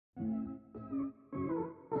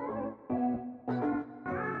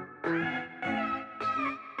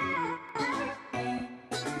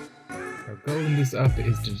in this app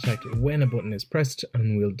is to detect when a button is pressed,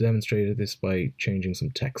 and we'll demonstrate this by changing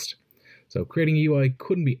some text. So creating a UI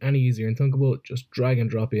couldn't be any easier in Thunkable. Just drag and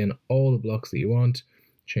drop in all the blocks that you want,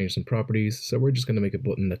 change some properties. So we're just going to make a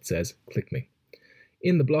button that says click me.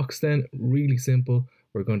 In the blocks then, really simple,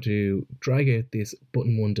 we're going to drag out this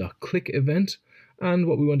button1.click event, and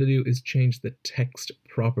what we want to do is change the text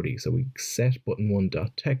property. So we set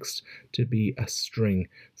button1.text to be a string.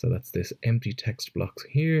 So that's this empty text block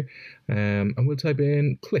here, and we'll type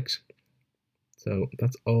in clicked. So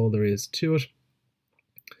that's all there is to it.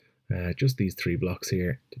 Just these 3 blocks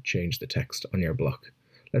here to change the text on your block.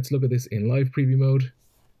 Let's look at this in live preview mode.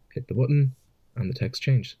 Hit the button and the text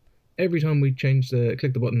changed. Every time we click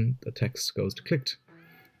the button, the text goes to clicked.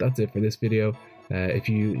 That's it for this video. If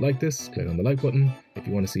you like this, click on the like button. If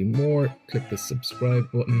you want to see more, click the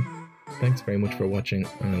subscribe button. Thanks very much for watching,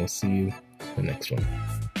 and I will see you in the next one.